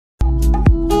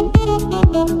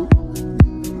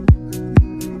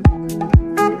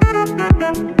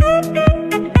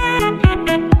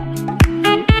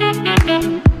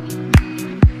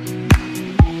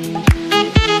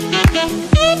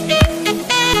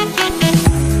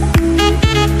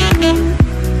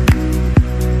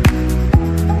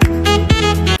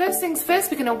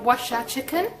Wash our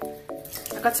chicken.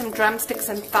 I've got some drumsticks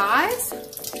and thighs.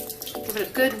 Give it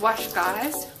a good wash,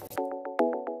 guys.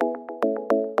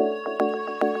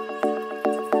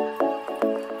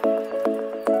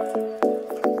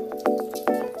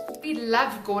 We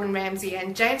love Gordon Ramsay,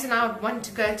 and James and I want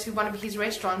to go to one of his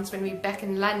restaurants when we're back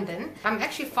in London. I'm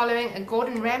actually following a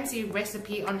Gordon Ramsay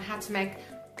recipe on how to make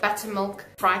buttermilk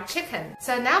fried chicken.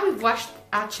 So now we've washed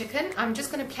our chicken, I'm just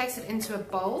going to place it into a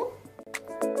bowl.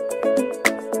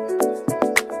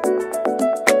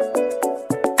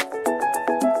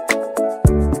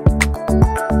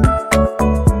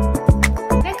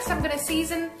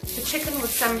 Season the chicken with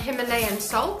some Himalayan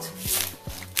salt.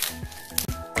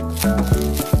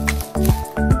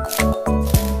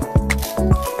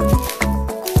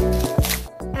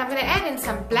 And I'm going to add in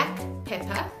some black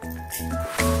pepper.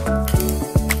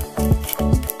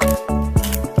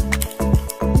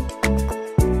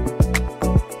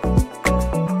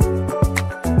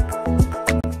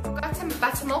 I've got some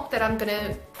buttermilk that I'm going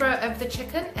to throw over the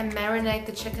chicken and marinate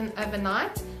the chicken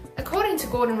overnight. According to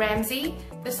Gordon Ramsay,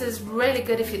 this is really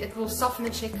good if it will soften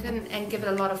the chicken and give it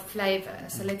a lot of flavor.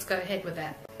 So let's go ahead with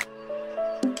that.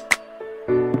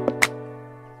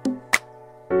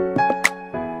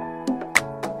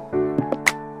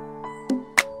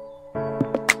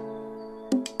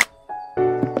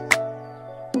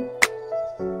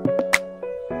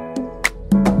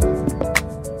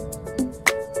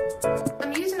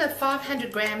 I'm using a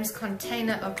 500 grams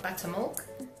container of buttermilk.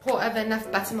 Pour over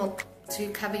enough buttermilk to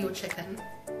cover your chicken.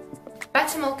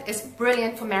 Buttermilk is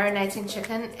brilliant for marinating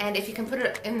chicken, and if you can put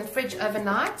it in the fridge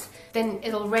overnight, then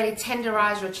it'll really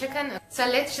tenderize your chicken. So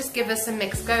let's just give this a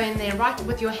mix. Go in there right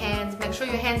with your hands, make sure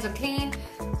your hands are clean,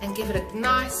 and give it a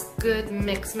nice good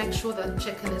mix. Make sure the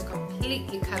chicken is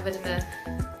completely covered in the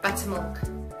buttermilk.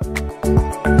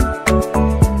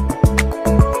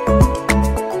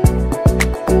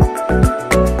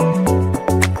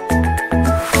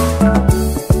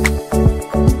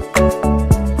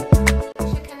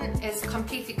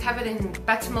 Covered in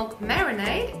buttermilk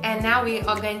marinade, and now we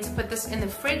are going to put this in the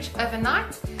fridge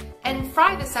overnight and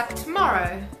fry this up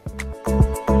tomorrow.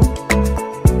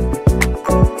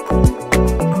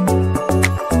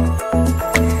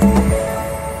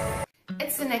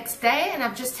 It's the next day, and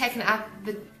I've just taken out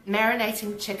the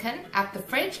marinating chicken out the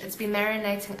fridge. It's been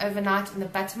marinating overnight in the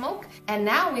buttermilk, and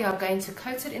now we are going to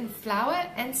coat it in flour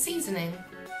and seasoning.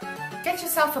 Get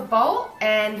yourself a bowl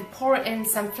and pour in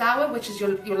some flour, which is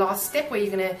your last step, where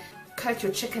you're going to coat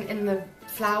your chicken in the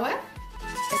flour.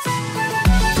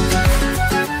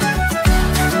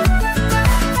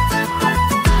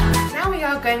 Now we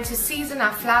are going to season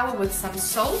our flour with some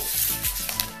salt.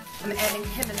 I'm adding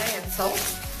Himalayan salt,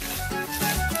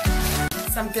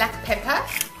 some black pepper,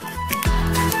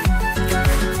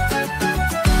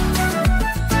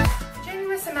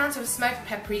 generous amount of smoked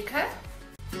paprika,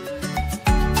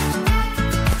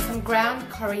 ground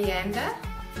coriander,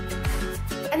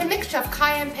 and a mixture of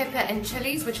cayenne pepper and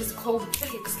chilies, which is called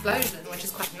chili explosion, which is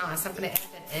quite nice. I'm going to add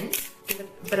that in, give it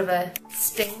a bit of a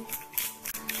sting.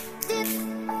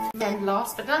 And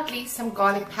last but not least, some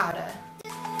garlic powder.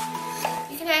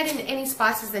 You can add in any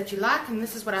spices that you like, and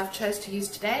this is what I've chose to use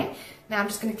today. Now I'm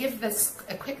just going to give this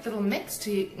a quick little mix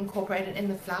to incorporate it in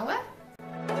the flour.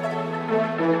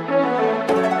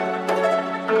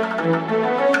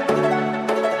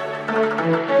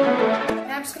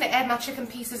 Now I'm just going to add my chicken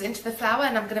pieces into the flour,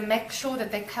 and I'm going to make sure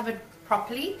that they're covered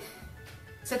properly.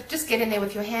 So just get in there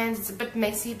with your hands. It's a bit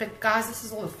messy, but guys, this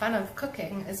is all the fun of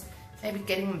cooking, is maybe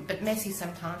getting a bit messy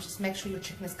sometimes. Just make sure your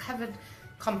chicken is covered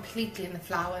completely in the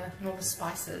flour and all the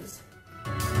spices.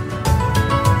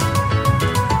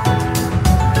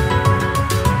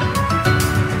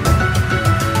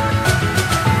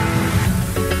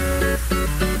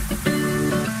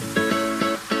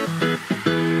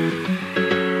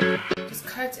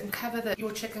 And cover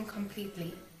your chicken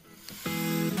completely,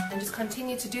 and just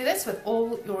continue to do this with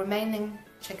all your remaining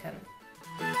chicken.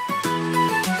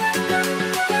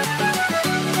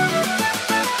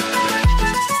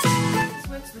 This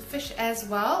works with fish as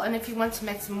well, and if you want to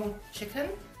make some more chicken,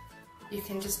 you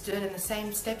can just do it in the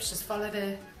same steps. Just follow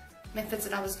the methods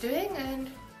that I was doing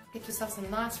and get yourself some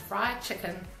nice fried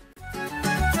chicken.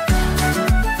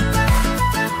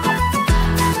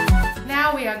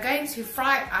 Now we are going to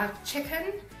fry our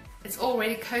chicken. It's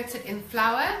already coated in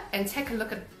flour, and take a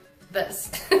look at this.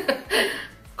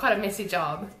 Quite a messy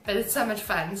job, but it's so much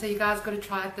fun, so you guys got to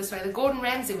try it this way, the Gordon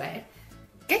Ramsay way.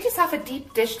 Get yourself a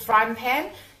deep dished frying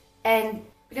pan, and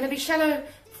we're going to be shallow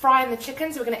frying the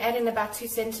chicken, so we're going to add in about 2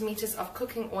 centimeters of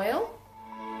cooking oil.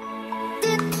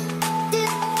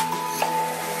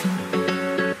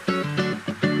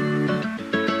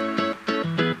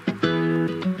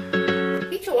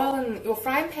 Heat your oil in your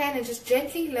frying pan and just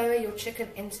gently lower your chicken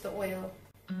into the oil.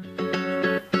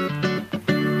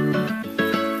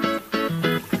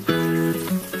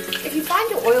 If you find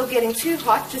your oil getting too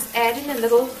hot, just add in a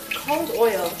little cold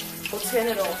oil or turn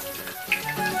it off.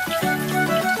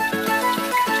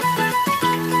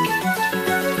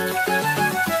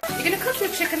 You're going to cook your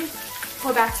chicken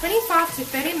for about 25 to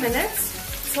 30 minutes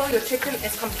until your chicken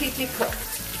is completely cooked.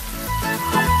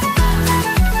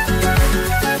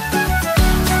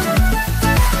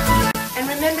 And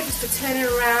remember just to turn it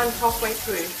around halfway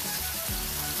through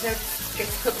so it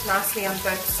gets cooked nicely on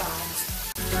both sides.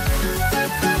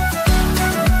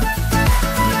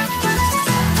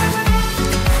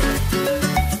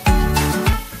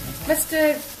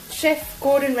 Mr. Chef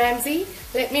Gordon Ramsay,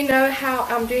 let me know how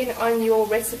I'm doing on your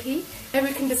recipe. Maybe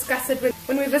we can discuss it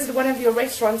when we visit one of your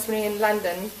restaurants when we're in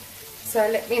London. So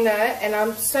let me know, and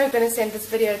I'm so going to send this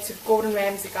video to Gordon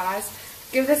Ramsay, guys.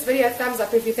 Give this video a thumbs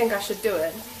up if you think I should do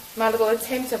it. My little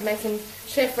attempt of making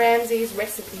Chef Ramsay's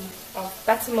recipe of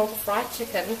buttermilk fried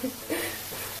chicken.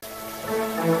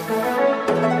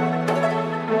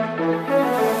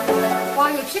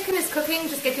 While your chicken is cooking,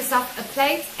 just get yourself a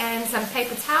plate and some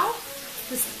paper towel.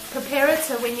 Just prepare it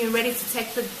so when you're ready to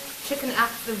take the chicken out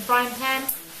of the frying pan,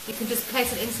 you can just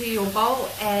place it into your bowl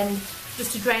and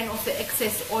just to drain off the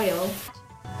excess oil.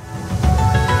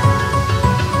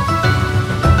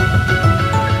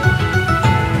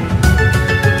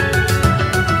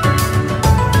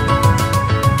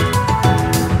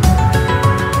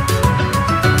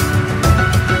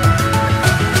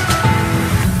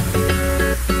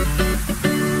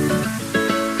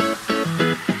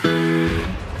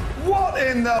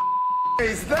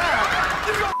 Is that?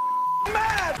 You're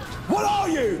mad! What are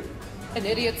you? An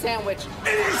idiot sandwich.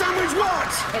 Idiot sandwich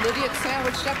what? An idiot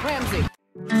sandwich, Chef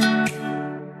Ramsay.